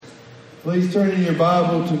Please turn in your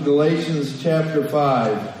Bible to Galatians chapter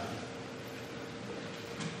 5.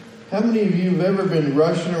 How many of you have ever been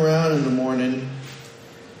rushing around in the morning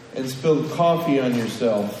and spilled coffee on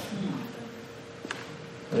yourself?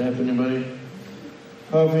 That happened to anybody?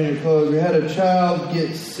 Coffee in your clothes. Or had a child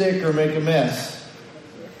get sick or make a mess?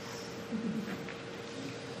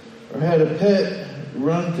 Or had a pet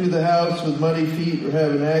run through the house with muddy feet or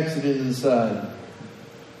have an accident inside?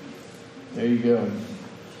 There you go.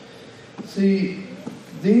 See,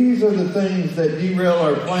 these are the things that derail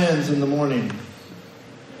our plans in the morning.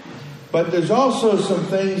 But there's also some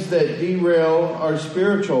things that derail our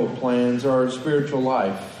spiritual plans or our spiritual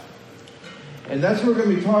life. And that's what we're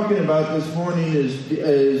going to be talking about this morning is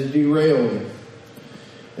derailed.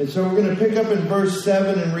 And so we're going to pick up in verse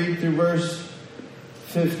 7 and read through verse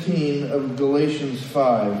 15 of Galatians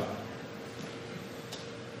 5.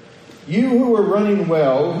 You who were running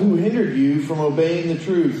well, who hindered you from obeying the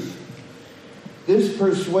truth? This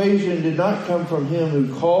persuasion did not come from him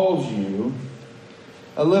who calls you.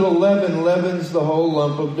 A little leaven leavens the whole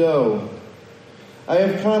lump of dough. I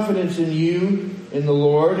have confidence in you, in the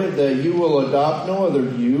Lord, that you will adopt no other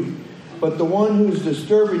view, but the one who is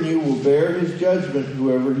disturbing you will bear his judgment,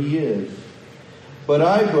 whoever he is. But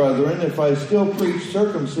I, brethren, if I still preach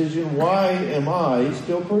circumcision, why am I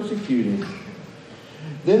still persecuted?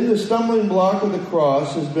 Then the stumbling block of the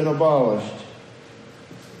cross has been abolished.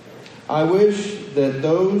 I wish that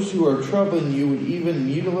those who are troubling you would even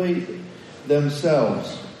mutilate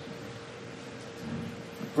themselves.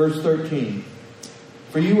 Verse 13.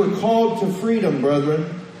 For you were called to freedom,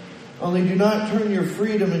 brethren. Only do not turn your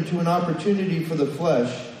freedom into an opportunity for the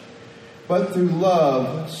flesh, but through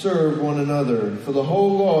love serve one another. For the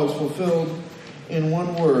whole law is fulfilled in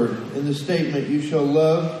one word, in the statement, you shall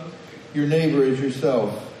love your neighbor as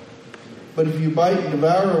yourself. But if you bite and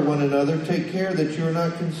devour one another, take care that you are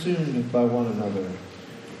not consumed by one another.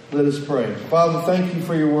 Let us pray. Father, thank you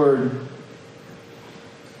for your word.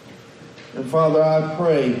 And Father, I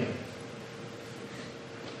pray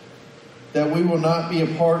that we will not be a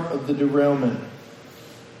part of the derailment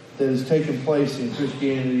that has taken place in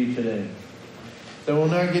Christianity today. That we'll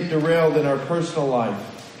not get derailed in our personal life,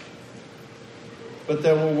 but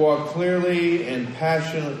that we'll walk clearly and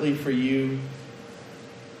passionately for you.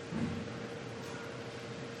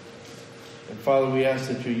 And Father, we ask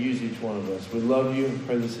that you use each one of us. We love you and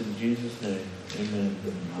pray this in Jesus' name. Amen.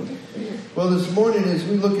 Well, this morning as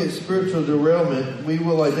we look at spiritual derailment, we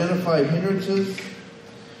will identify hindrances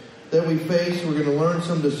that we face. We're going to learn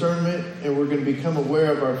some discernment and we're going to become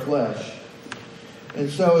aware of our flesh. And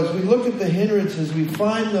so as we look at the hindrances, we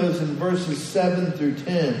find those in verses 7 through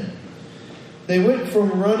 10. They went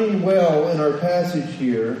from running well in our passage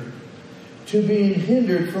here to being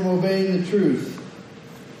hindered from obeying the truth.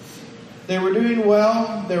 They were doing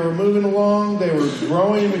well. They were moving along. They were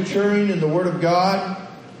growing and maturing in the Word of God.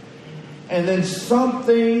 And then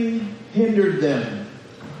something hindered them.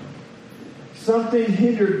 Something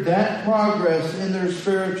hindered that progress in their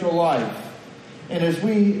spiritual life. And as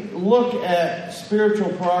we look at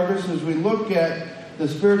spiritual progress, as we look at the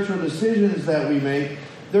spiritual decisions that we make,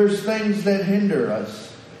 there's things that hinder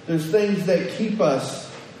us. There's things that keep us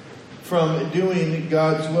from doing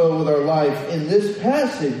God's will with our life. In this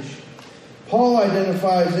passage, Paul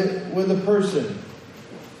identifies it with a person.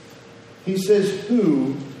 He says,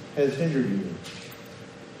 who has hindered you?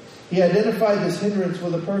 He identified this hindrance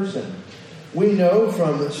with a person. We know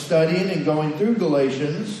from studying and going through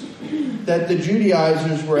Galatians that the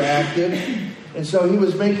Judaizers were active. And so he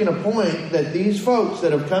was making a point that these folks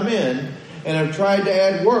that have come in and have tried to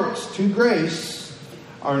add works to grace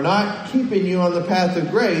are not keeping you on the path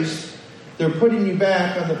of grace. They're putting you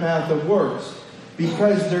back on the path of works.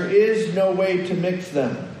 Because there is no way to mix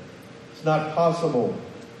them. It's not possible.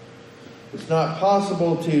 It's not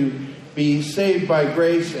possible to be saved by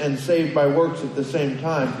grace and saved by works at the same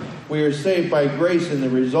time. We are saved by grace and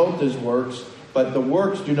the result is works, but the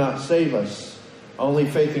works do not save us. Only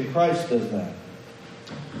faith in Christ does that.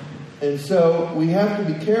 And so we have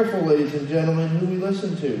to be careful, ladies and gentlemen, who we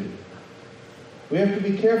listen to. We have to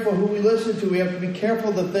be careful who we listen to. We have to be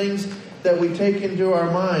careful the things that we take into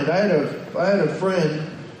our mind. I had a friend.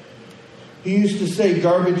 He used to say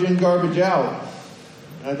garbage in, garbage out.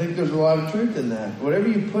 I think there's a lot of truth in that. Whatever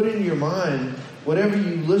you put in your mind, whatever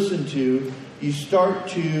you listen to, you start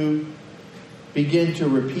to begin to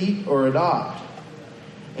repeat or adopt.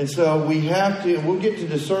 And so we have to, we'll get to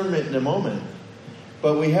discernment in a moment,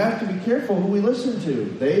 but we have to be careful who we listen to.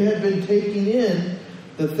 They had been taking in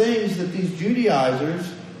the things that these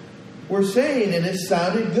Judaizers were saying, and it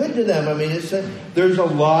sounded good to them. I mean, there's a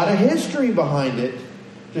lot of history behind it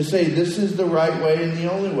to say this is the right way and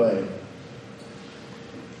the only way.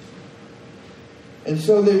 And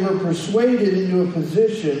so they were persuaded into a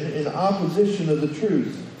position in opposition of the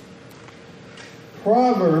truth.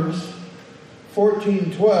 Proverbs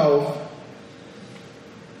 14:12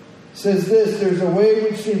 says this, there's a way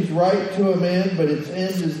which seems right to a man, but its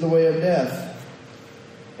end is the way of death.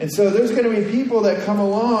 And so there's going to be people that come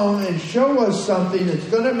along and show us something that's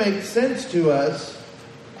going to make sense to us,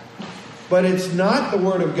 but it's not the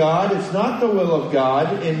Word of God, it's not the will of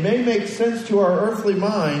God. It may make sense to our earthly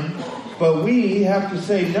mind, but we have to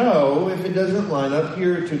say no if it doesn't line up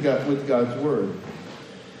here to God, with God's Word.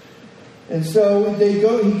 And so he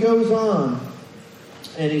goes on,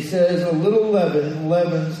 and he says, a little leaven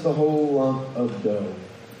leavens the whole lump of dough.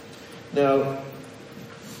 Now,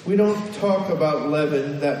 we don't talk about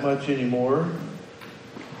leaven that much anymore.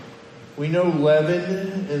 We know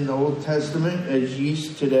leaven in the Old Testament as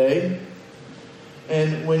yeast today.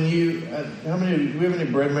 And when you, do we have any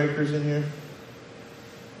bread makers in here?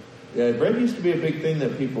 Yeah, bread used to be a big thing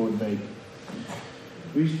that people would make.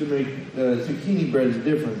 We used to make, zucchini bread is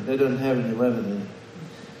different. That doesn't have any leaven in it.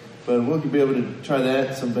 But we'll be able to try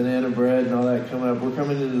that, some banana bread and all that coming up. We're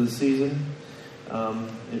coming into the season.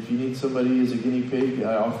 If you need somebody as a guinea pig,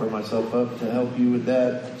 I offer myself up to help you with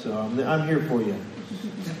that. So I'm here for you.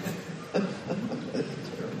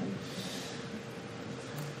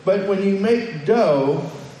 But when you make dough,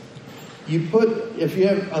 you put, if you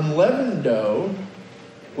have unleavened dough,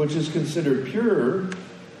 which is considered pure,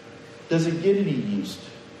 doesn't get any yeast.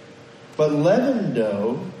 But leavened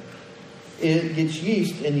dough, it gets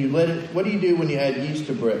yeast, and you let it. What do you do when you add yeast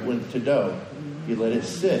to bread, to dough? You let it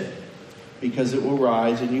sit, because it will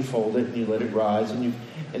rise, and you fold it, and you let it rise, and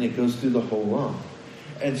it goes through the whole lump.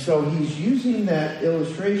 And so he's using that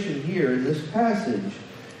illustration here in this passage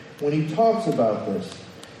when he talks about this.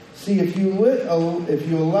 See, if you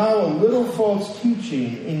allow a little false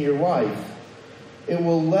teaching in your life, it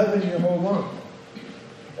will leaven your whole lump.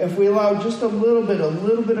 If we allow just a little bit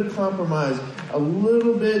of compromise, a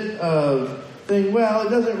little bit of thing, well,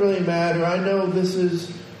 it doesn't really matter. I know this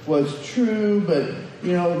is what's true, but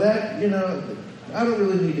I don't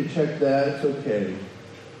really need to check that. It's okay.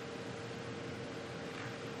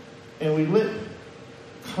 And we let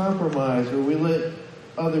compromise, or we let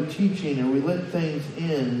other teaching, or we let things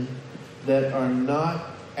in that are not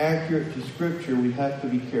accurate to Scripture. We have to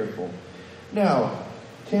be careful. Now,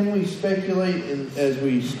 can we speculate as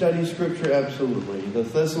we study Scripture? Absolutely. The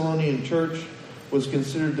Thessalonian church was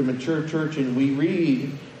considered the mature church, and we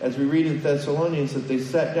read in Thessalonians, that they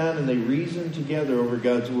sat down and they reasoned together over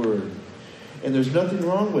God's Word. And there's nothing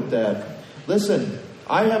wrong with that. Listen,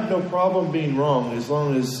 I have no problem being wrong as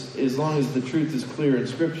long as the truth is clear in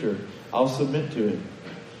Scripture. I'll submit to it.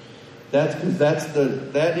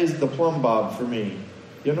 That is the plumb bob for me.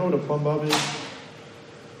 You know what a plumb bob is?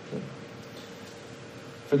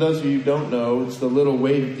 For those of you who don't know, it's the little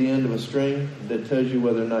weight at the end of a string that tells you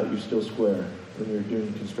whether or not you're still square when you're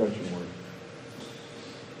doing construction work.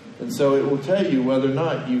 And so it will tell you whether or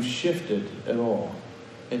not you've shifted at all.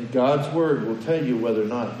 And God's Word will tell you whether or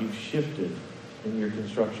not you've shifted in your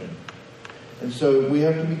construction. And so we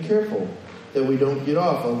have to be careful that we don't get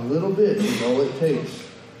off. A little bit is all it takes.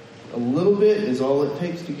 A little bit is all it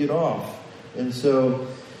takes to get off. And so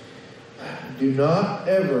do not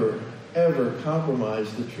ever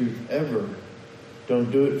compromise the truth, ever.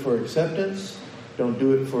 Don't do it for acceptance. Don't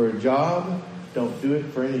do it for a job. Don't do it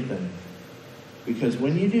for anything. Because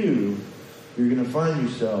when you do, you're going to find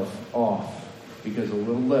yourself off. Because a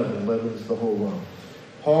little leaven leavens the whole lump.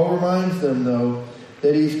 Paul reminds them, though,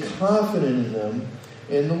 that he's confident in them,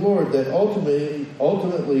 in the Lord, that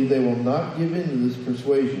ultimately they will not give in to this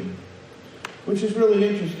persuasion. Which is really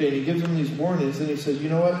interesting. He gives them these warnings, and he says, you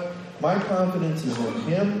know what? My confidence is in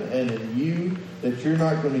Him and in you, that you're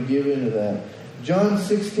not going to give in to that. John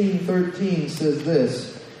 16:13 says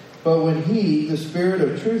this, but when He, the Spirit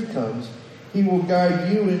of truth, comes, He will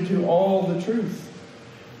guide you into all the truth.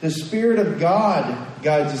 The Spirit of God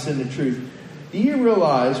guides us into truth. Do you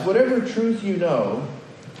realize whatever truth you know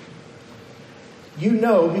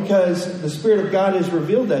because the Spirit of God has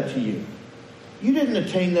revealed that to you. You didn't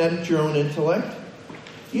attain that at your own intellect.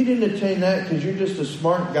 You didn't attain that because you're just a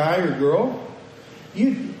smart guy or girl.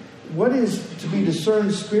 What is to be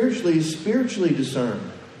discerned spiritually is spiritually discerned.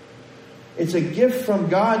 It's a gift from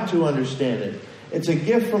God to understand it. It's a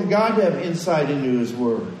gift from God to have insight into His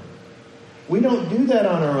Word. We don't do that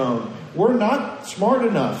on our own. We're not smart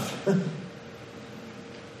enough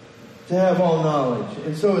to have all knowledge.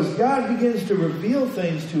 And so as God begins to reveal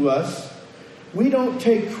things to us, we don't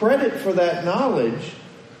take credit for that knowledge.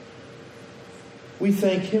 We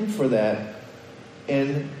thank Him for that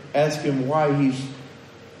and ask Him why He's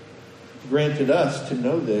granted us to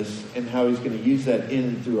know this and how He's going to use that in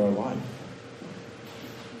and through our life.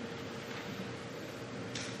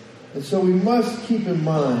 And so we must keep in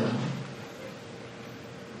mind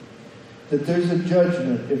that there's a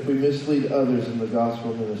judgment if we mislead others in the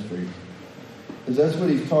gospel ministry. Because that's what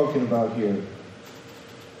he's talking about here.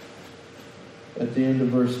 At the end of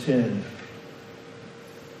verse 10.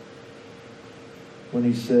 When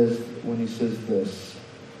he says this.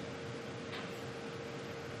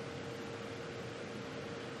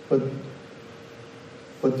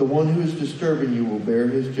 But the one who is disturbing you will bear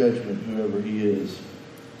his judgment, whoever he is.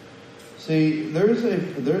 See, there's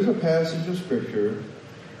a passage of Scripture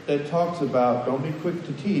that talks about don't be quick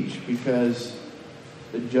to teach because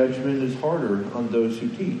the judgment is harder on those who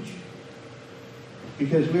teach.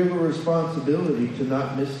 Because we have a responsibility to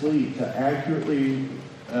not mislead, to accurately,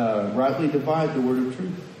 rightly divide the word of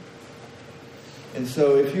truth. And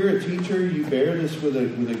so if you're a teacher, you bear this with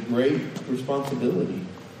a great responsibility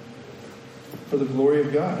for the glory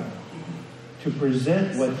of God. To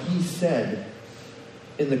present what He said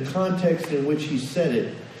in the context in which He said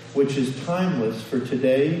it, which is timeless for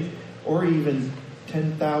today or even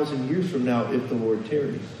 10,000 years from now if the Lord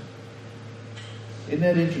tarries. Isn't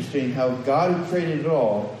that interesting how God who created it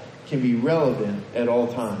all can be relevant at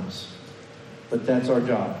all times? But that's our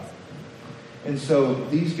job. And so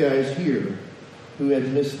these guys here who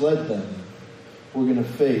had misled them were going to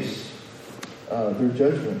face their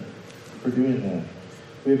judgment for doing that.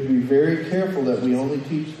 We have to be very careful that we only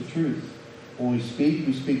teach the truth. When we speak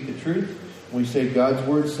the truth. When we say God's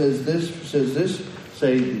Word says this,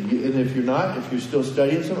 say, and if you're still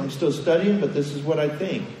studying something, I'm still studying, but this is what I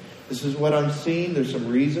think. This is what I'm seeing. There's some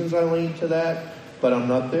reasons I lean to that, but I'm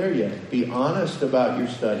not there yet. Be honest about your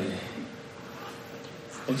study.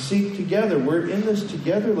 And seek together. We're in this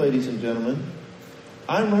together, ladies and gentlemen.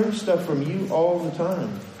 I learn stuff from you all the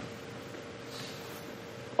time.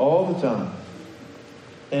 All the time.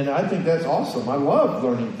 And I think that's awesome. I love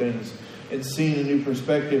learning things and seeing a new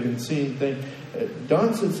perspective and seeing things.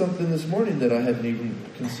 Don said something this morning that I hadn't even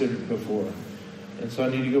considered before. And so I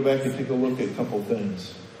need to go back and take a look at a couple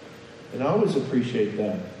things. And I always appreciate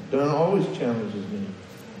that. Don always challenges me.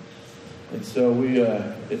 And so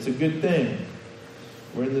it's a good thing.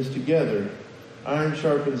 We're in this together. Iron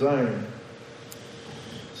sharpens iron.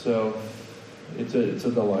 So it's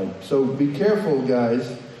a delight. So be careful,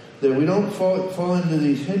 guys, that we don't fall into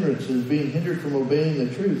these hindrances, being hindered from obeying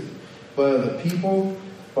the truth by other people,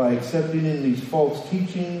 by accepting in these false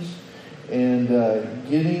teachings, and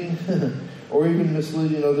getting or even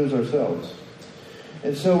misleading others ourselves.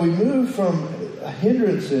 And so we move from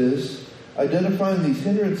hindrances, identifying these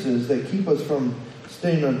hindrances that keep us from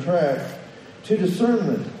staying on track, to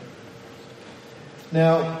discernment.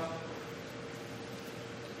 Now,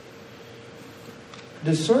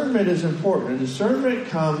 discernment is important. Discernment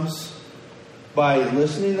comes by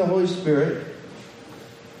listening to the Holy Spirit.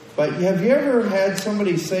 But have you ever had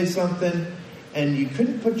somebody say something and you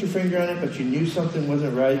couldn't put your finger on it, but you knew something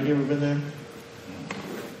wasn't right? You ever been there?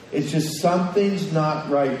 It's just something's not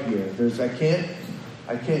right here. I can't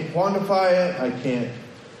quantify it. I can't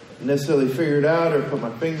necessarily figure it out or put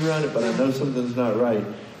my finger on it, but I know something's not right.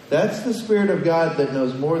 That's the Spirit of God that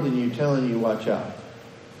knows more than you, telling you watch out.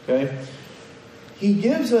 Okay? He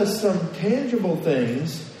gives us some tangible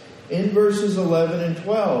things in verses 11 and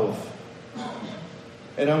 12.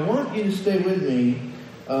 And I want you to stay with me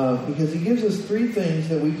because he gives us three things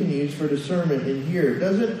that we can use for discernment in here. It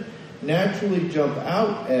doesn't naturally jump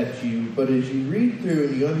out at you, but as you read through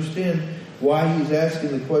and you understand why he's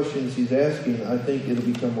asking the questions he's asking, I think it'll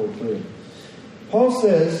become more clear. Paul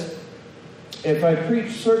says, if I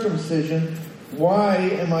preach circumcision, why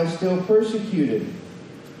am I still persecuted?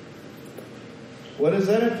 What does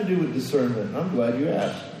that have to do with discernment? I'm glad you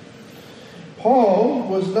asked. Paul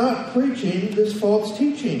was not preaching this false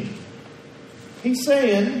teaching. He's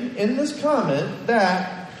saying in this comment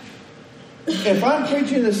that if I'm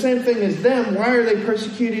preaching the same thing as them, why are they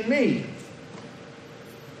persecuting me?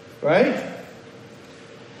 Right?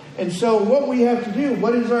 And so what we have to do,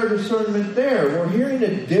 what is our discernment there? We're hearing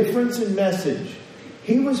a difference in message.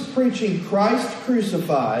 He was preaching Christ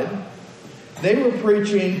crucified. They were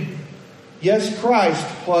preaching, yes, Christ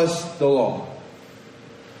plus the law.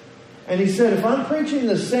 And he said, if I'm preaching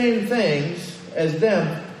the same things as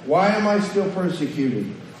them, why am I still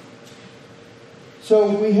persecuted? So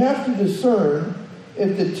we have to discern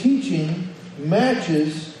if the teaching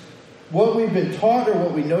matches what we've been taught or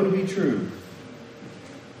what we know to be true.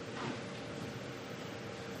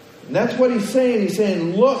 And that's what he's saying. He's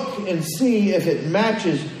saying, look and see if it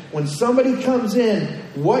matches. When somebody comes in,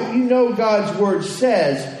 what you know God's Word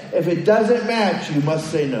says, if it doesn't match, you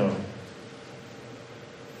must say no.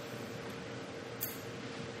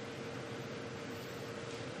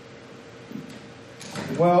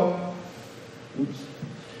 Well,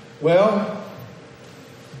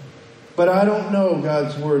 but I don't know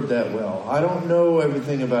God's Word that well. I don't know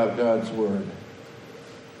everything about God's Word.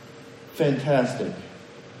 Fantastic.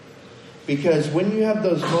 Because when you have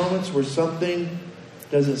those moments where something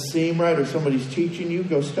doesn't seem right or somebody's teaching you,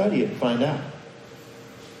 go study it and find out.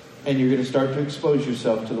 And you're going to start to expose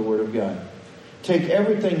yourself to the Word of God. Take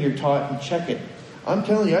everything you're taught and check it. I'm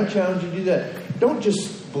telling you, I challenge you to do that. Don't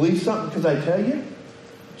just believe something because I tell you.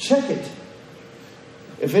 Check it.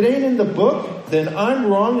 If it ain't in the book, then I'm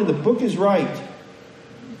wrong and the book is right.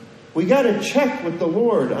 We got to check with the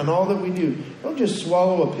Lord on all that we do. Don't just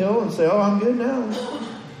swallow a pill and say, oh, I'm good now.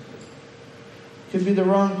 Could be the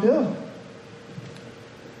wrong pill.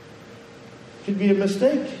 Could be a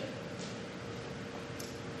mistake.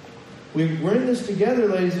 We're in this together,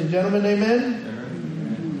 ladies and gentlemen.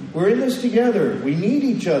 Amen? We're in this together. We need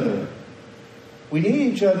each other. We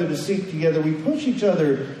need each other to seek together. We push each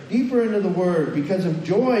other deeper into the Word because of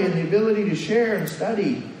joy and the ability to share and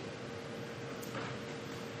study.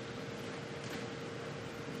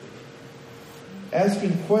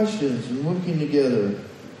 Asking questions and looking together.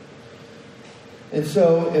 And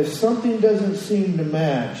so, if something doesn't seem to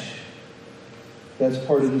match, that's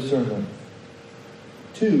part of discernment.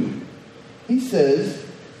 2, he says,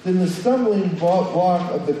 then the stumbling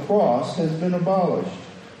block of the cross has been abolished.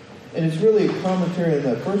 And it's really a commentary on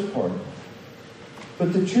that first part.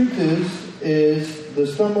 But the truth is the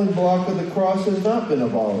stumbling block of the cross has not been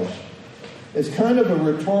abolished. It's kind of a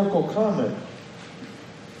rhetorical comment.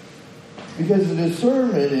 Because the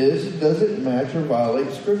discernment is, does it match or violate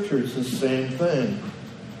Scripture? It's the same thing.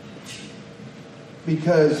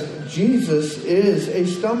 Because Jesus is a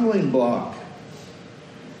stumbling block.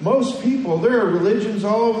 Most people, there are religions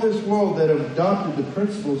all over this world that have adopted the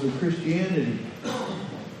principles of Christianity.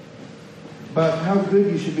 About how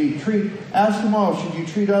good you should be. Ask them all, should you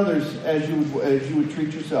treat others as you would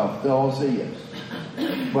treat yourself? They'll all say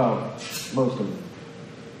yes. Well, most of them.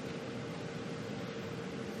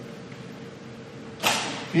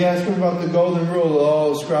 If you ask them about the golden rule, they'll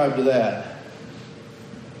all ascribe to that.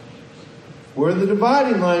 Where the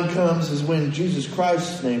dividing line comes is when Jesus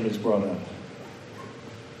Christ's name is brought up.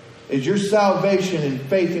 Is your salvation in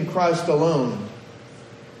faith in Christ alone?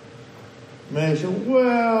 Man say,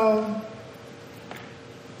 well...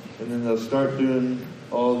 And then they'll start doing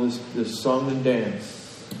all this song and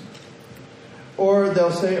dance. Or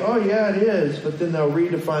they'll say, oh yeah, it is. But then they'll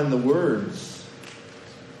redefine the words.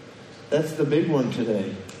 That's the big one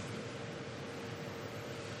today.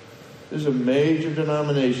 There's a major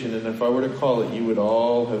denomination, and if I were to call it, you would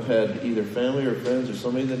all have had either family or friends or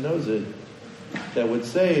somebody that knows it, that would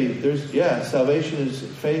say, salvation is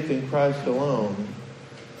faith in Christ alone.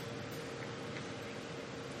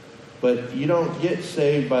 But you don't get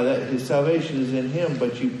saved by that. His salvation is in Him,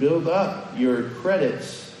 but you build up your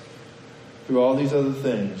credits through all these other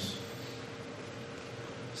things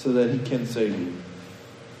so that He can save you.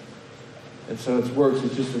 And so it works.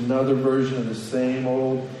 It's just another version of the same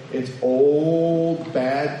old, it's old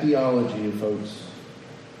bad theology, folks.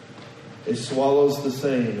 It swallows the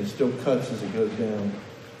same. It still cuts as it goes down.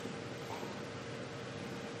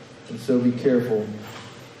 And so be careful.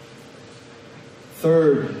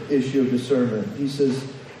 Third issue of discernment. He says,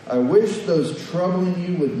 I wish those troubling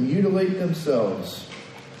you would mutilate themselves.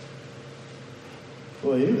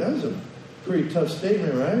 Boy, that was a pretty tough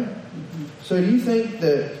statement, right? Mm-hmm. So do you think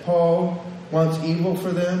that Paul wants evil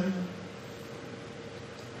for them?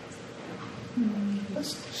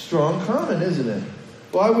 That's a strong comment, isn't it?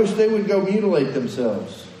 Well, I wish they would go mutilate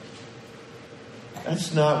themselves.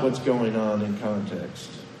 That's not what's going on in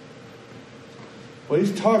context. What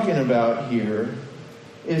he's talking about here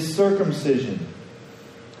is circumcision.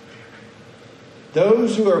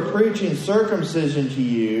 Those who are preaching circumcision to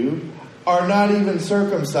you are not even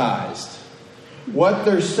circumcised. What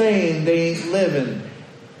they're saying, they ain't living.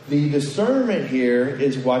 The discernment here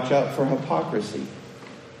is watch out for hypocrisy.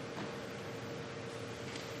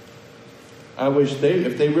 I wish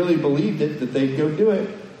if they really believed it, that they'd go do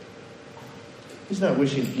it. He's not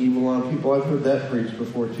wishing evil on people. I've heard that preached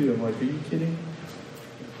before too. I'm like, are you kidding?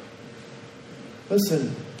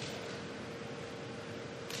 Listen,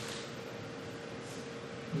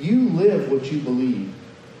 you live what you believe.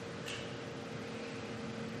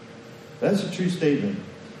 That's a true statement.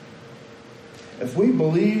 If we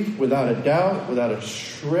believe without a doubt, without a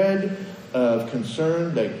shred of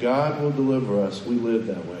concern that God will deliver us, we live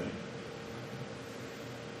that way.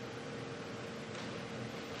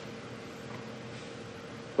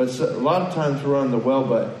 But a lot of times we're on the well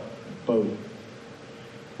boat.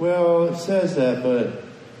 Well, it says that, but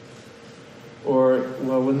Or,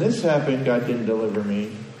 well, when this happened, God didn't deliver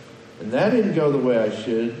me. And that didn't go the way I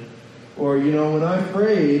should. Or, when I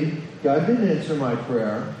prayed, God didn't answer my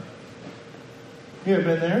prayer. You ever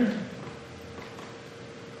been there?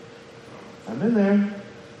 I've been there.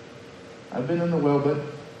 I've been in the well, but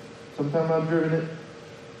sometimes I've driven it.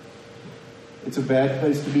 It's a bad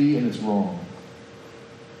place to be, and it's wrong.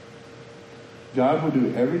 God will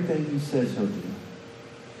do everything He says He'll do.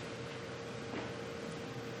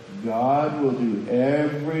 God will do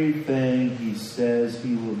everything He says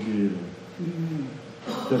He will do.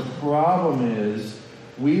 The problem is,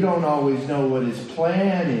 we don't always know what His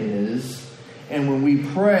plan is. And when we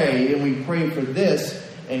pray, and we pray for this,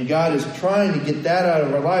 and God is trying to get that out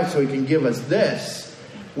of our life so He can give us this,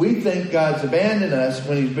 we think God's abandoned us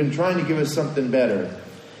when He's been trying to give us something better.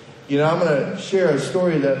 I'm going to share a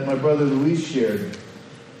story that my brother Luis shared.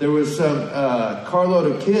 There was some carload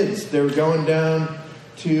of kids. They were going down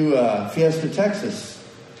to Fiesta, Texas.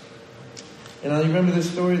 And you remember this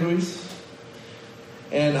story, Luis?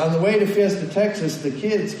 And on the way to Fiesta, Texas, the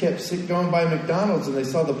kids kept going by McDonald's, and they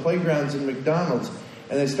saw the playgrounds in McDonald's,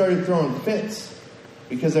 and they started throwing fits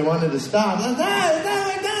because they wanted to stop.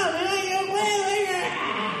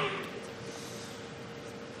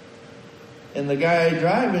 And the guy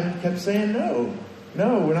driving kept saying, no,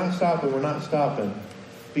 we're not stopping.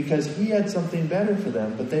 Because he had something better for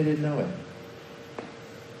them, but they didn't know it.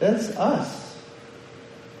 That's us.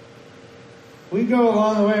 We go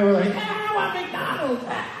along the way, we're like, I want McDonald's.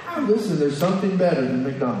 Listen, there's something better than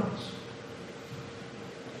McDonald's.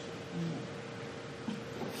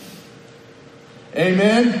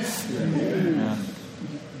 Amen? Yeah.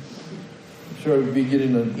 I'm sure we'll be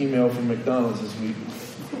getting an email from McDonald's this week.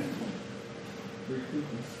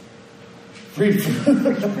 Free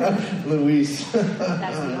food. Luis.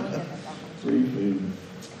 Free food.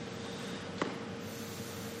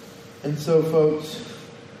 And so, folks,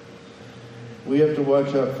 we have to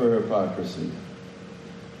watch out for hypocrisy.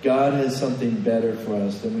 God has something better for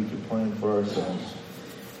us than we could plan for ourselves.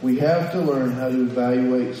 We have to learn how to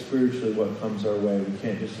evaluate spiritually what comes our way. We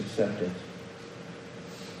can't just accept it.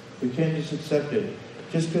 We can't just accept it.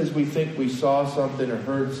 Just because we think we saw something or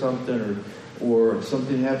heard something or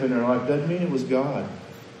something happened in our life doesn't mean it was God.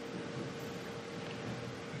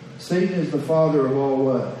 Satan is the father of all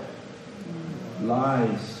what?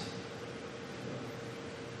 Lies.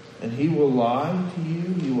 And he will lie to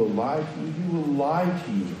you. He will lie to you. He will lie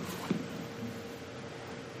to you.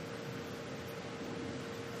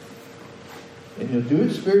 And he'll do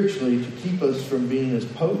it spiritually to keep us from being as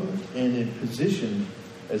potent and in position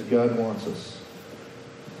as God wants us.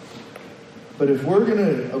 But if we're going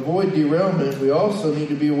to avoid derailment, we also need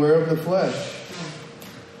to be aware of the flesh.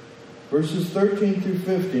 Verses 13 through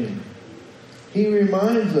 15. He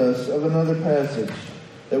reminds us of another passage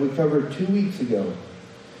that we covered 2 weeks ago.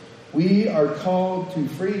 We are called to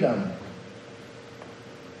freedom.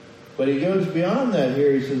 But he goes beyond that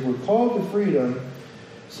here. He says we're called to freedom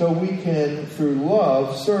so we can, through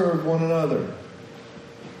love, serve one another.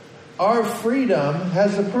 Our freedom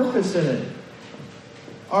has a purpose in it.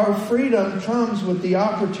 Our freedom comes with the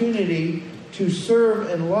opportunity to serve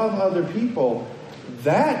and love other people.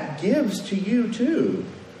 That gives to you too.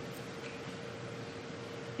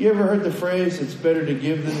 You ever heard the phrase, it's better to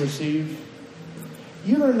give than receive?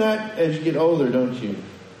 You learn that as you get older, don't you?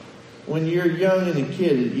 When you're young and a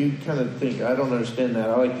kid, you kind of think, I don't understand that.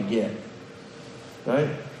 I like to get. Right?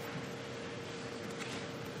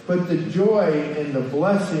 But the joy and the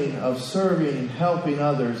blessing of serving and helping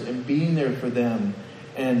others and being there for them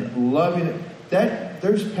and loving it, that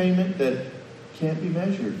there's payment that can't be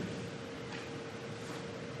measured.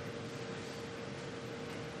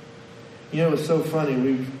 It's so funny.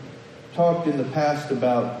 We've talked in the past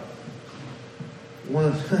about one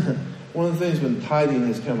of the things when tithing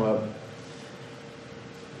has come up.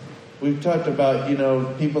 We've talked about,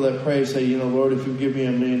 people that pray say, Lord, if you give me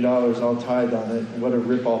 $1 million, I'll tithe on it. What a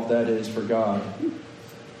ripoff that is for God.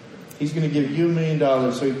 He's going to give you $1 million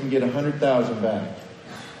so he can get 100,000 back.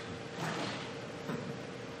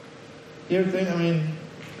 You ever think,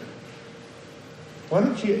 why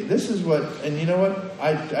don't you, this is what, and you know what?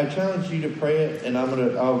 I challenge you to pray it, and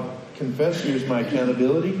I'll confess here's my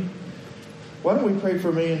accountability. Why don't we pray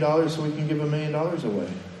for $1 million so we can give $1 million away?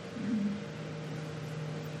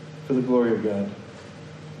 For the glory of God.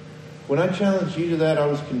 When I challenged you to that, I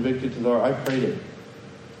was convicted to the Lord. I prayed it.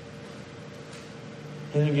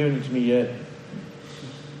 He hasn't given it to me yet.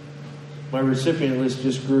 My recipient list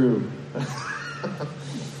just grew.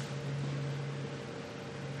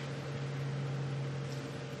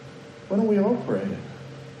 Why don't we all pray?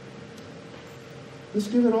 Let's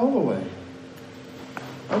give it all away.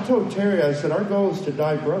 I told Terry, I said, our goal is to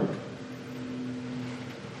die broke.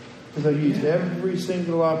 Because I've used every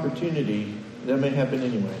single opportunity. That may happen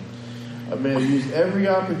anyway. I may have used every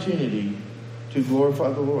opportunity to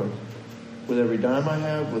glorify the Lord. With every dime I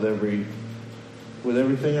have, with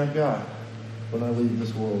everything I've got when I leave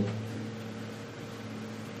this world.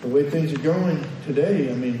 The way things are going today,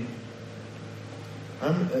 I mean,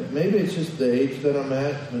 maybe it's just the age that I'm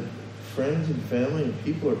at, but friends and family and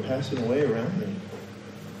people are passing away around me.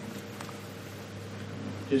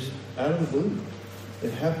 Just out of the blue.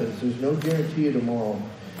 It happens. There's no guarantee of tomorrow.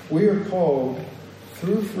 We are called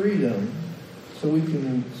through freedom so we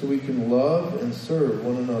can love and serve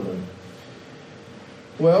one another.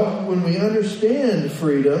 Well, when we understand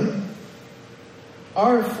freedom,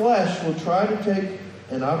 our flesh will try to take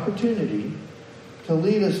an opportunity to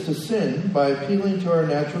lead us to sin by appealing to our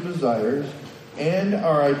natural desires and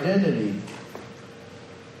our identity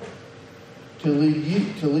to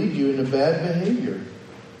lead you into bad behavior.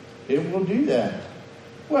 It will do that.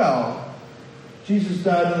 Well, Jesus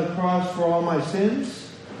died on the cross for all my sins.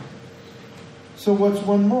 So what's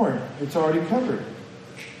one more? It's already covered.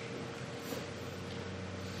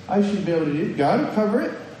 I should be able to do it. God will cover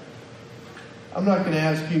it. I'm not going to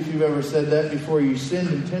ask you if you've ever said that before you sinned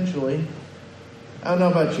intentionally. I don't know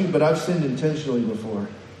about you, but I've sinned intentionally before.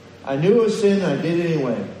 I knew it was sin, and I did it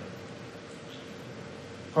anyway.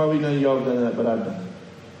 Probably none of y'all have done that, but I've done it.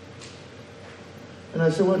 And I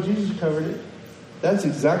said, well, Jesus covered it. That's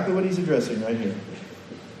exactly what he's addressing right here.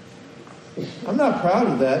 I'm not proud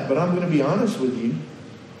of that, but I'm going to be honest with you.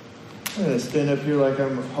 I'm going to stand up here like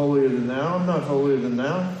I'm holier than thou. I'm not holier than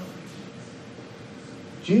thou.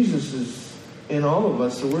 Jesus is in all of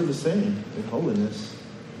us, so we're the same in holiness.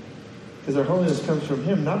 Because our holiness comes from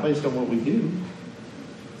him, not based on what we do.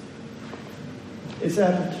 It's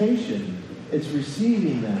application. It's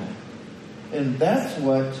receiving that. And that's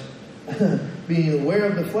what being aware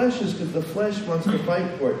of the flesh is, because the flesh wants to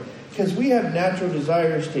fight for it. Because we have natural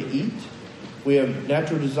desires to eat. We have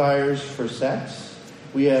natural desires for sex.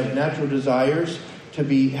 We have natural desires to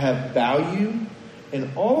have value.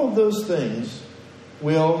 And all of those things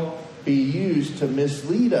will be used to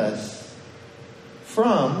mislead us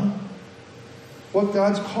from what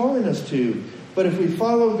God's calling us to. But if we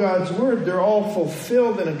follow God's word, they're all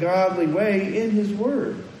fulfilled in a godly way in his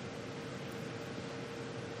word.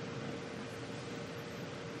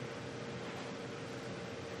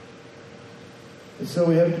 And so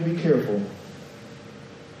we have to be careful.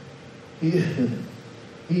 He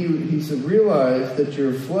said, realize that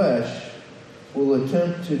your flesh will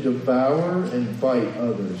attempt to devour and bite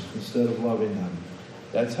others instead of loving them.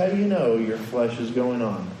 That's how you know your flesh is going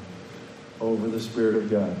on over the Spirit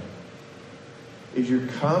of God. Is your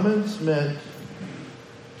comments meant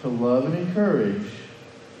to love and encourage,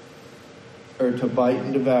 or to bite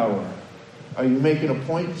and devour? Are you making a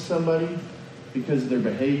point to somebody because of their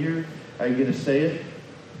behavior? Are you going to say it?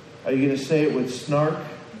 Are you going to say it with snark?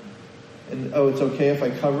 And, oh, it's okay if I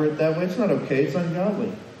cover it that way? It's not okay. It's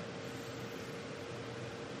ungodly.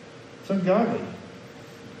 It's ungodly.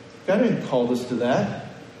 God didn't call us to that.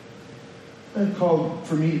 God didn't call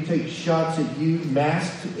for me to take shots at you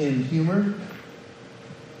masked in humor.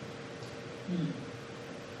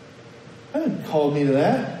 God didn't call me to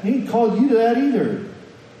that. He didn't call you to that either.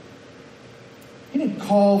 He didn't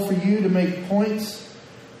call for you to make points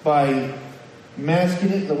by masking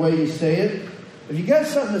it in the way you say it. If you got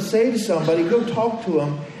something to say to somebody, go talk to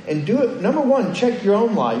them and do it. Number one, check your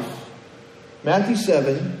own life. Matthew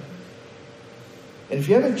 7. And if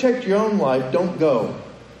you haven't checked your own life, don't go.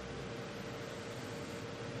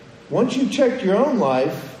 Once you've checked your own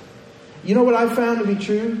life, you know what I found to be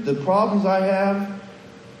true? The problems I have,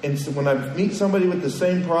 and so when I meet somebody with the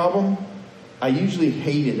same problem, I usually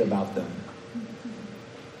hate it about them.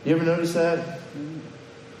 You ever notice that?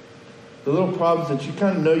 The little problems that you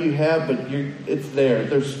kind of know you have, but it's there.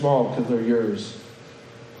 They're small because they're yours.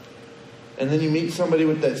 And then you meet somebody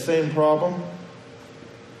with that same problem.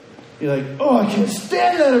 You're like, oh, I can't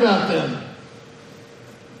stand that about them.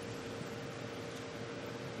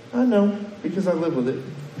 I know, because I live with it.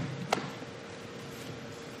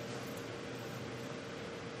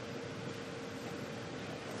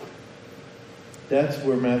 That's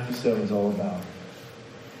where Matthew 7 is all about.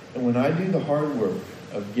 And when I do the hard work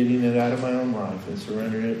of getting it out of my own life and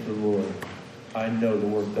surrendering it to the Lord, I know the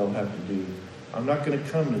work they'll have to do. I'm not going to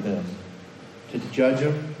come to them to judge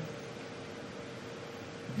them.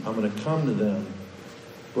 I'm going to come to them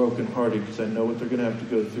brokenhearted because I know what they're going to have to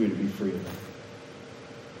go through to be free of them.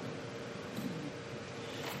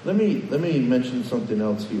 Let me mention something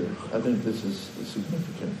else here. I think this is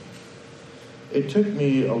significant. It took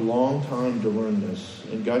me a long time to learn this.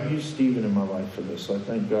 And God used Stephen in my life for this. So I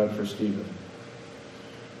thank God for Stephen.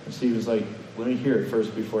 And Stephen's like, let me hear it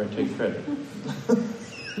first before I take credit.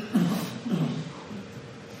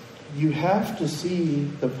 You have to see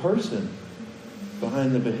the person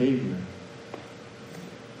behind the behavior.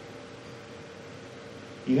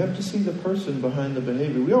 You have to see the person behind the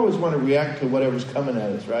behavior. We always want to react to whatever's coming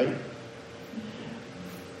at us, right?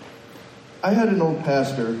 I had an old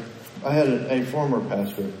pastor, I had a former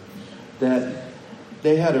pastor, that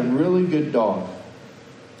they had a really good dog.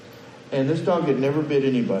 And this dog had never bit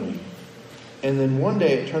anybody. And then one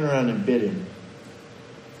day it turned around and bit him.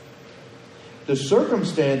 The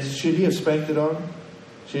circumstance, should he have spanked the dog?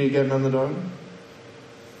 Should he have gotten on the dog?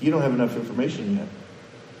 You don't have enough information yet.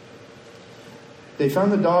 They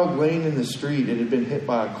found the dog laying in the street. It had been hit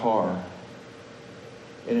by a car.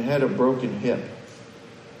 And it had a broken hip.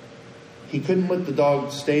 He couldn't let the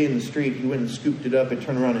dog stay in the street. He went and scooped it up and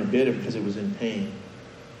turned around and bit it because it was in pain.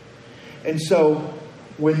 And so,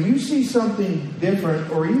 when you see something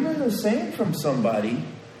different or even the same from somebody,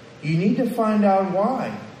 you need to find out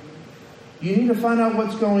why. You need to find out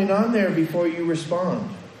what's going on there before you respond.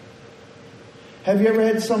 Have you ever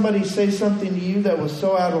had somebody say something to you that was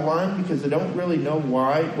so out of line because they don't really know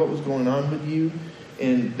why, what was going on with you,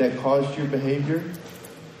 and that caused your behavior,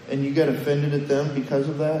 and you got offended at them because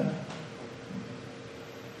of that?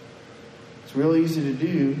 It's real easy to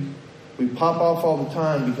do. We pop off all the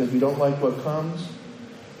time because we don't like what comes,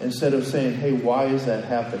 instead of saying, hey, why is that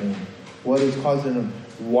happening? What is causing them?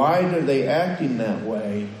 Why are they acting that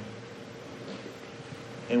way?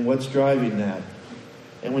 And what's driving that?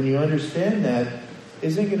 And when you understand that,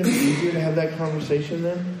 isn't it going to be easier to have that conversation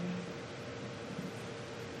then?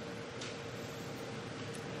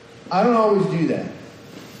 I don't always do that.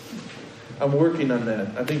 I'm working on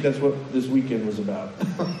that. I think that's what this weekend was about.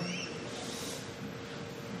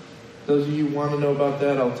 Those of you who want to know about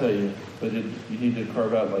that, I'll tell you. But you need to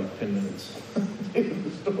carve out like 10 minutes to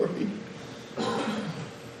the story.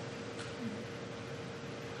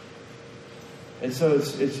 And so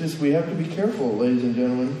it's just, we have to be careful, ladies and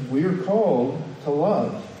gentlemen. We are called to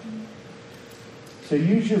love. So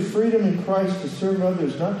use your freedom in Christ to serve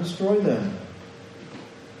others, not destroy them.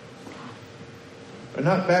 Or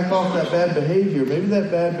not back off that bad behavior. Maybe that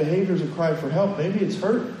bad behavior is a cry for help. Maybe it's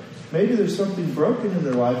hurt. Maybe there's something broken in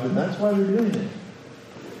their life, and that's why they're doing it.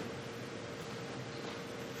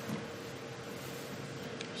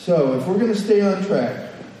 So, if we're going to stay on track,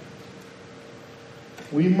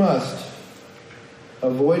 we must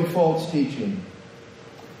avoid false teaching.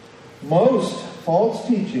 Most false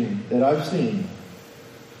teaching that I've seen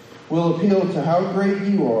will appeal to how great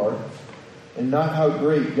you are and not how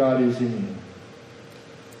great God is in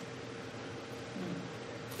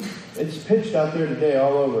you. It's pitched out there today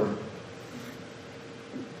all over.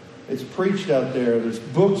 It's preached out there. There's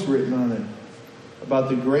books written on it about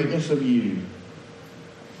the greatness of you.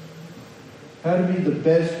 How to be the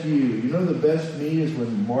best you. You know the best me is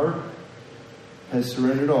when Mark has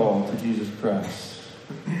surrendered all to Jesus Christ.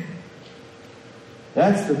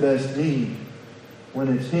 That's the best me,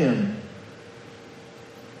 when it's Him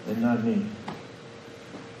and not me.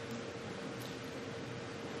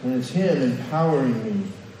 When it's Him empowering me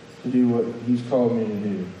to do what He's called me to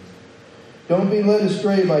do. Don't be led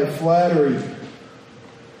astray by flattery.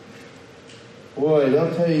 Boy,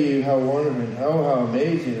 they'll tell you how wonderful and how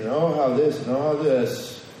amazing and how this and how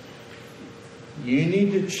this. You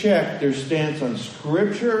need to check their stance on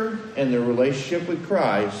Scripture and their relationship with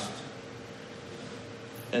Christ.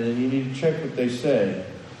 And then you need to check what they say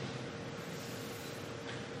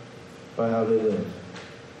by how they live.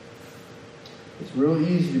 It's really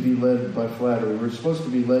easy to be led by flattery. We're supposed to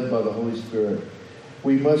be led by the Holy Spirit.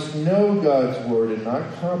 We must know God's Word and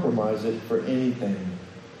not compromise it for anything.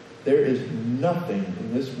 There is nothing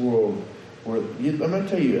in this world where... I'm going to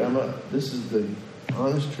tell you, this is the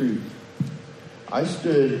honest truth. I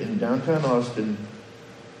stood in downtown Austin,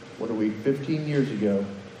 15 years ago,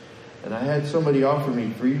 and I had somebody offer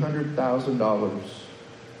me $300,000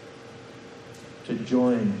 to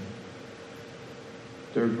join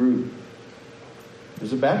their group. It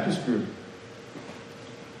was a Baptist group.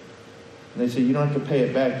 And they said, you don't have to pay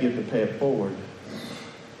it back, you have to pay it forward.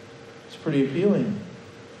 It's pretty appealing.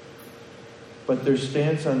 But their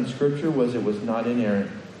stance on Scripture was it was not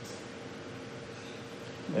inerrant.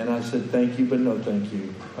 And I said, thank you, but no thank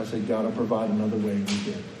you. I said, God will provide another way, and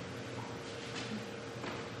He did.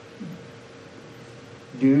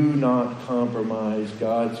 Do not compromise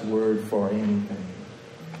God's Word for anything.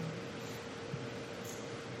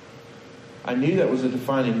 I knew that was a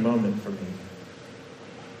defining moment for me.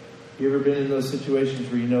 You ever been in those situations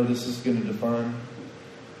where you know this is going to define?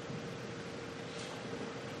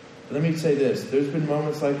 Let me say this. There's been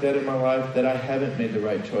moments like that in my life that I haven't made the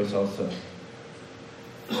right choice also.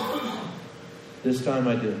 This time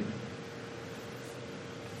I did.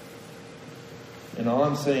 And all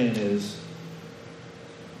I'm saying is,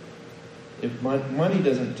 if my money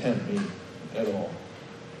doesn't tempt me at all,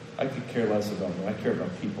 I could care less about money. I care about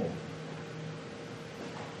people.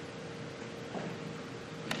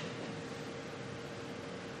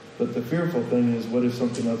 But the fearful thing is, what if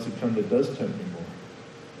something else would come that does tempt me more?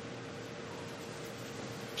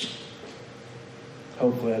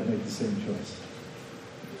 Hopefully I'd make the same choice.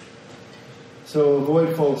 So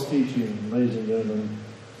avoid false teaching, ladies and gentlemen.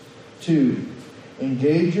 2,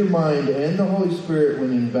 engage your mind and the Holy Spirit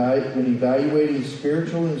when evaluating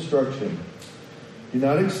spiritual instruction. Do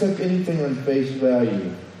not accept anything on face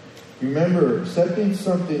value. Remember, accepting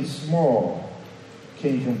something small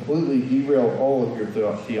can completely derail all of your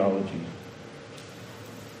theology.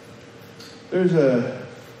 There's a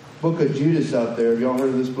book of Judas out there. Have y'all heard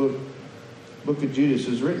of this book? Book of Judas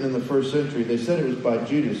was written in the 1st century. They said it was by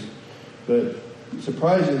Judas, but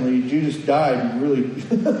surprisingly, Judas died really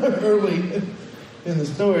early in the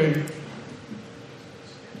story,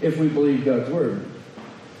 if we believe God's word.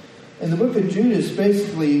 And the book of Judas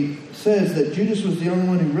basically says that Judas was the only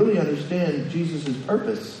one who really understood Jesus'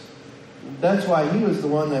 purpose. That's why he was the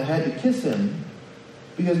one that had to kiss him,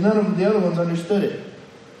 because none of the other ones understood it.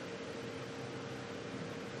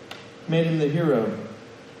 Made him the hero.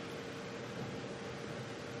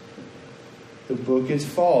 The book is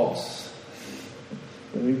false.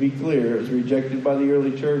 Let me be clear. It was rejected by the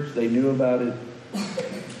early church. They knew about it.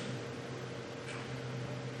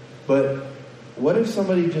 But what if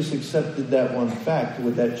somebody just accepted that one fact?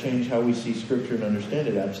 Would that change how we see Scripture and understand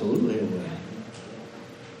it? Absolutely it would.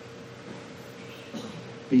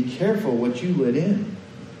 Be careful what you let in.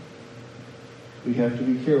 We have to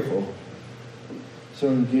be careful. So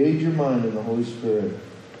engage your mind in the Holy Spirit,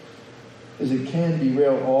 as it can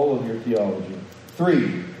derail all of your theology.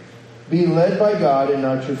 3, be led by God and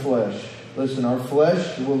not your flesh. Listen, our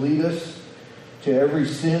flesh will lead us to every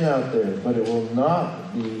sin out there, but it will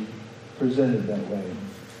not be presented that way.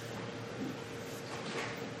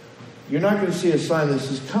 You're not going to see a sign that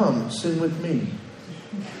says, "Come, sin with me."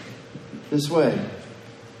 This way.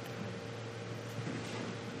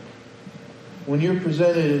 When you're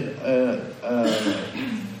presented,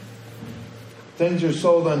 things are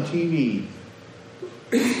sold on TV.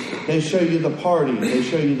 They show you the party. They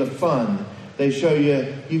show you the fun. They show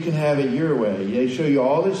you can have it your way. They show you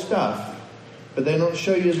all this stuff. But they don't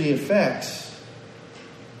show you the effects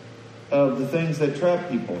of the things that trap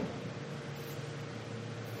people.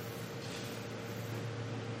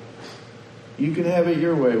 You can have it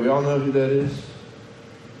your way. We all know who that is.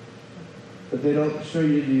 But they don't show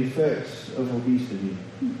you the effects of obesity.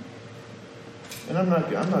 And I'm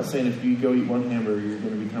not saying if you go eat one hamburger, you're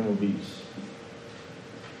going to become obese.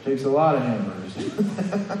 It takes a lot of hamburgers.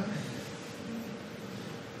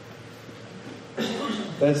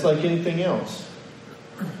 That's like anything else.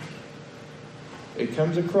 It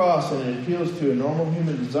comes across and it appeals to a normal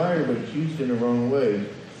human desire, but it's used in the wrong way.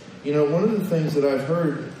 You know, one of the things that I've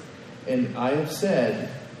heard and I have said,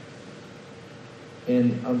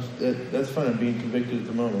 and that's fun, I'm being convicted at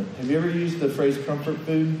the moment. Have you ever used the phrase comfort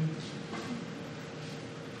food?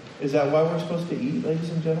 Is that why we're supposed to eat,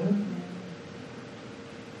 ladies and gentlemen?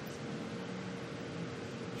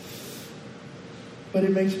 But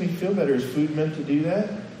it makes me feel better. Is food meant to do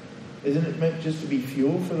that? Isn't it meant just to be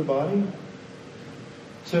fuel for the body?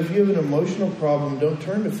 So if you have an emotional problem, don't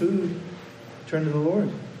turn to food. Turn to the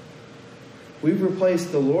Lord. We've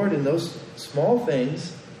replaced the Lord in those small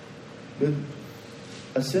things with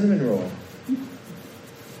a cinnamon roll.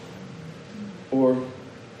 Or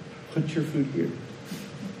put your food here.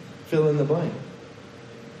 Fill in the blank.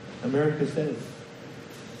 America says.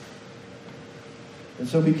 And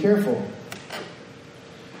so be careful.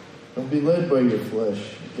 Don't be led by your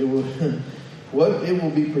flesh. It will, what it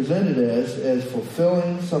will be presented as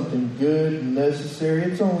fulfilling something good and necessary.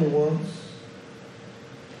 It's only once.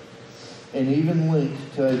 And even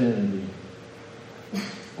linked to identity.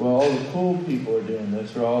 Well, all the cool people are doing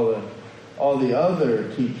this, or all the other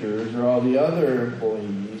teachers, or all the other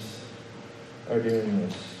employees are doing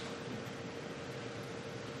this.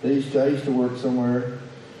 I used to work somewhere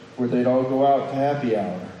where they'd all go out to happy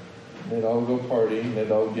hour. They'd all go partying. They'd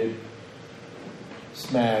all get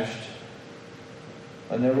smashed.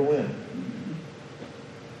 I never went.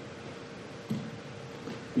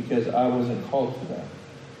 Because I wasn't called to that.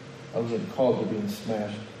 I wasn't called to being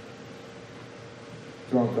smashed,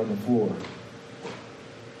 drunk on the floor.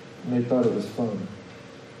 And they thought it was fun.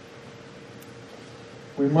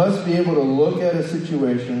 We must be able to look at a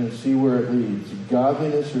situation and see where it leads,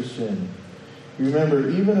 godliness or sin. Remember,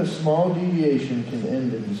 even a small deviation can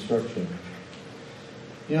end in destruction.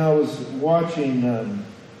 You know, I was watching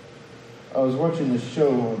this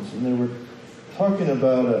show once, and they were talking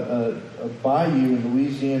about a bayou in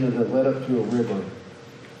Louisiana that led up to a river.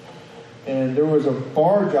 And there was a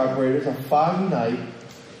barge operator. It's a foggy night,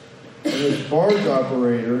 and this barge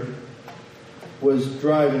operator was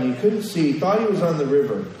driving. He couldn't see. He thought he was on the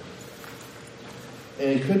river,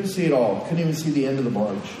 and he couldn't see at all. Couldn't even see the end of the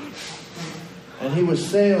barge. And he was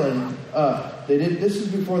sailing up. This is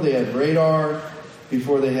before they had radar,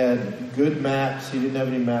 before they had good maps. He didn't have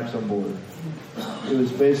any maps on board. It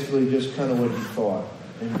was basically just kind of what he thought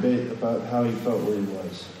and about how he felt where he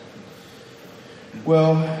was.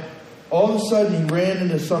 Well, all of a sudden he ran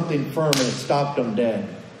into something firm and it stopped him dead.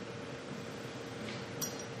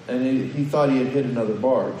 And he thought he had hit another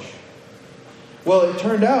barge. Well, it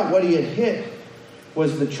turned out what he had hit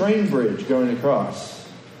was the train bridge going across.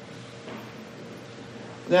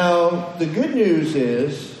 Now, the good news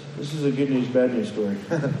is, this is a good news, bad news story.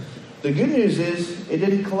 The good news is it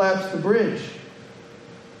didn't collapse the bridge.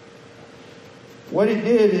 What it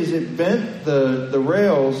did is it bent the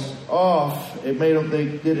rails off. It made them, they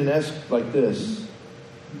did an S like this.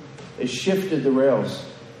 It shifted the rails.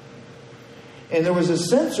 And there was a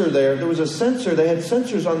sensor there. They had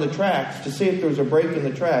sensors on the tracks to see if there was a break in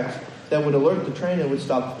the tracks that would alert the train and would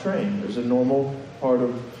stop the train. It was a normal part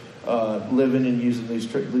of living and using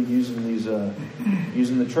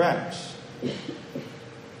the tracks.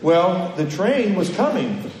 Well, the train was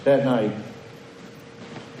coming that night.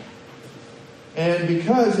 And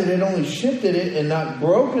because it had only shifted it and not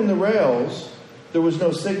broken the rails, there was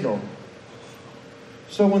no signal.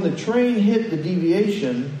 So when the train hit the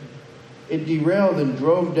deviation, it derailed and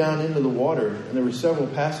drove down into the water. And there were several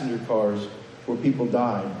passenger cars where people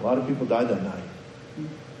died. A lot of people died that night.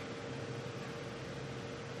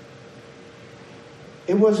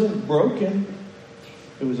 It wasn't broken.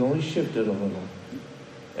 It was only shifted a little.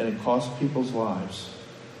 And it cost people's lives.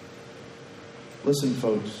 Listen,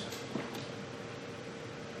 folks.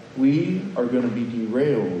 We are going to be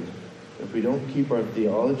derailed if we don't keep our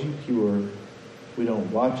theology pure, we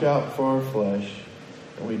don't watch out for our flesh,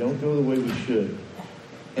 and we don't go the way we should.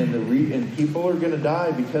 And people are going to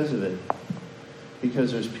die because of it.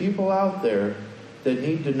 Because there's people out there that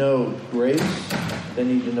need to know grace, they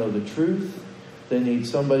need to know the truth, they need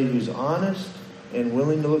somebody who's honest and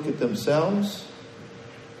willing to look at themselves.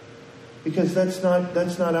 Because that's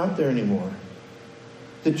not out there anymore.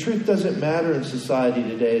 The truth doesn't matter in society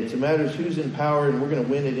today. It matters who's in power, and we're going to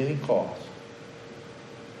win at any cost.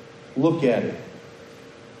 Look at it.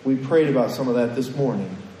 We prayed about some of that this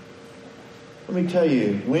morning. Let me tell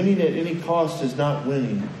you, winning at any cost is not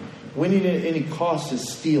winning. Winning at any cost is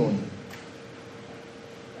stealing.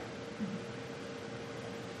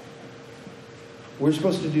 We're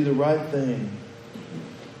supposed to do the right thing.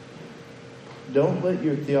 Don't let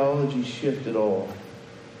your theology shift at all.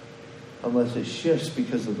 Unless it shifts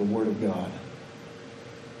because of the Word of God.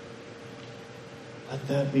 Let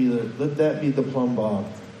that be the plumb bob.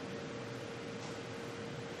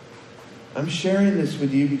 I'm sharing this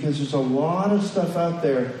with you because there's a lot of stuff out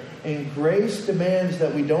there, and grace demands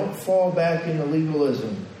that we don't fall back into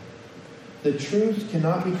legalism. The truth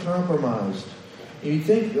cannot be compromised. And you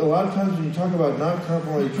think a lot of times when you talk about not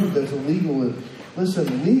compromising the truth, that's a legalism.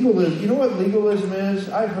 Listen, legalism. You know what legalism is?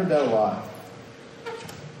 I've heard that a lot.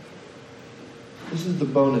 This is the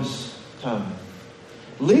bonus time.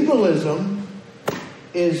 Legalism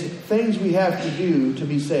is things we have to do to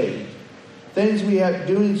be saved. Things we have,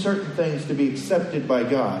 doing certain things to be accepted by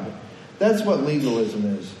God. That's what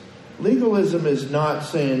legalism is. Legalism is not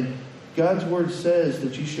saying, God's Word says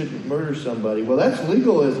that you shouldn't murder somebody. Well, that's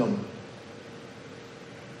legalism.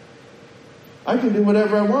 I can do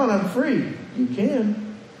whatever I want. I'm free. You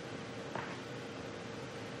can.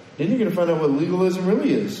 Then you're going to find out what legalism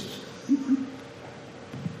really is.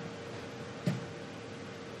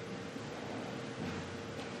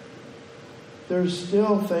 There's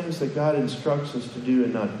still things that God instructs us to do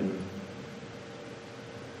and not do.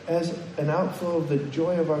 As an outflow of the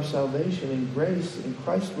joy of our salvation and grace in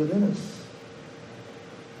Christ within us.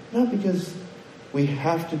 Not because we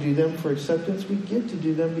have to do them for acceptance. We get to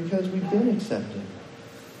do them because we've been accepted.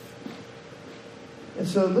 And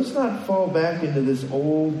so let's not fall back into this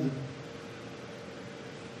old,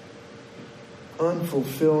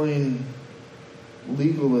 unfulfilling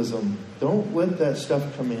legalism. Don't let that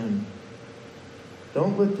stuff come in.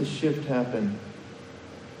 Don't let the shift happen.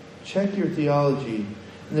 Check your theology.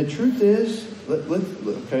 And the truth is,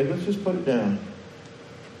 let's just put it down.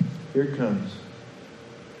 Here it comes.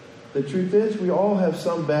 The truth is, we all have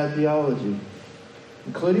some bad theology,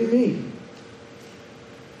 including me.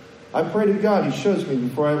 I pray to God He shows me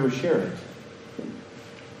before I ever share it.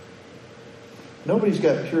 Nobody's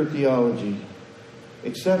got pure theology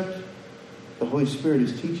except the Holy Spirit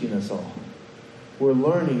is teaching us all. We're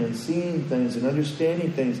learning and seeing things and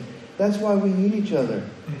understanding things. That's why we need each other.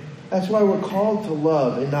 That's why we're called to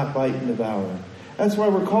love and not bite and devour. That's why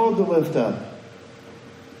we're called to lift up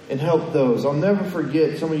and help those. I'll never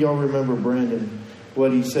forget, some of y'all remember Brandon,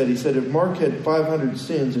 what he said. He said if Mark had 500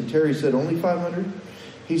 sins and Terry said only 500,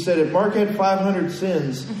 he said if Mark had 500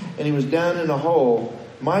 sins and he was down in a hole,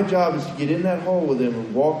 my job is to get in that hole with him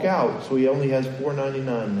and walk out so he only has $4.99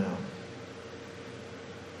 now.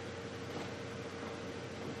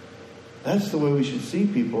 That's the way we should see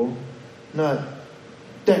people. Not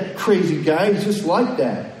that crazy guy, he's just like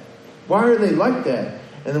that. Why are they like that?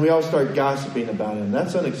 And then we all start gossiping about him.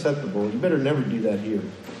 That's unacceptable. You better never do that here.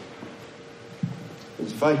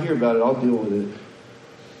 Because if I hear about it, I'll deal with it.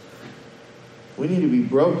 We need to be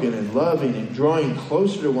broken and loving and drawing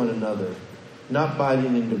closer to one another, not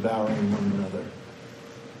biting and devouring one another.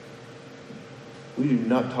 We do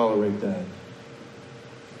not tolerate that.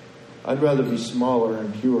 I'd rather be smaller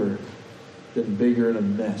and pure than bigger and a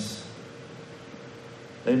mess.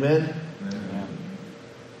 Amen? Amen.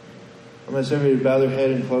 I'm going to ask everybody to bow their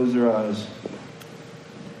head and close their eyes.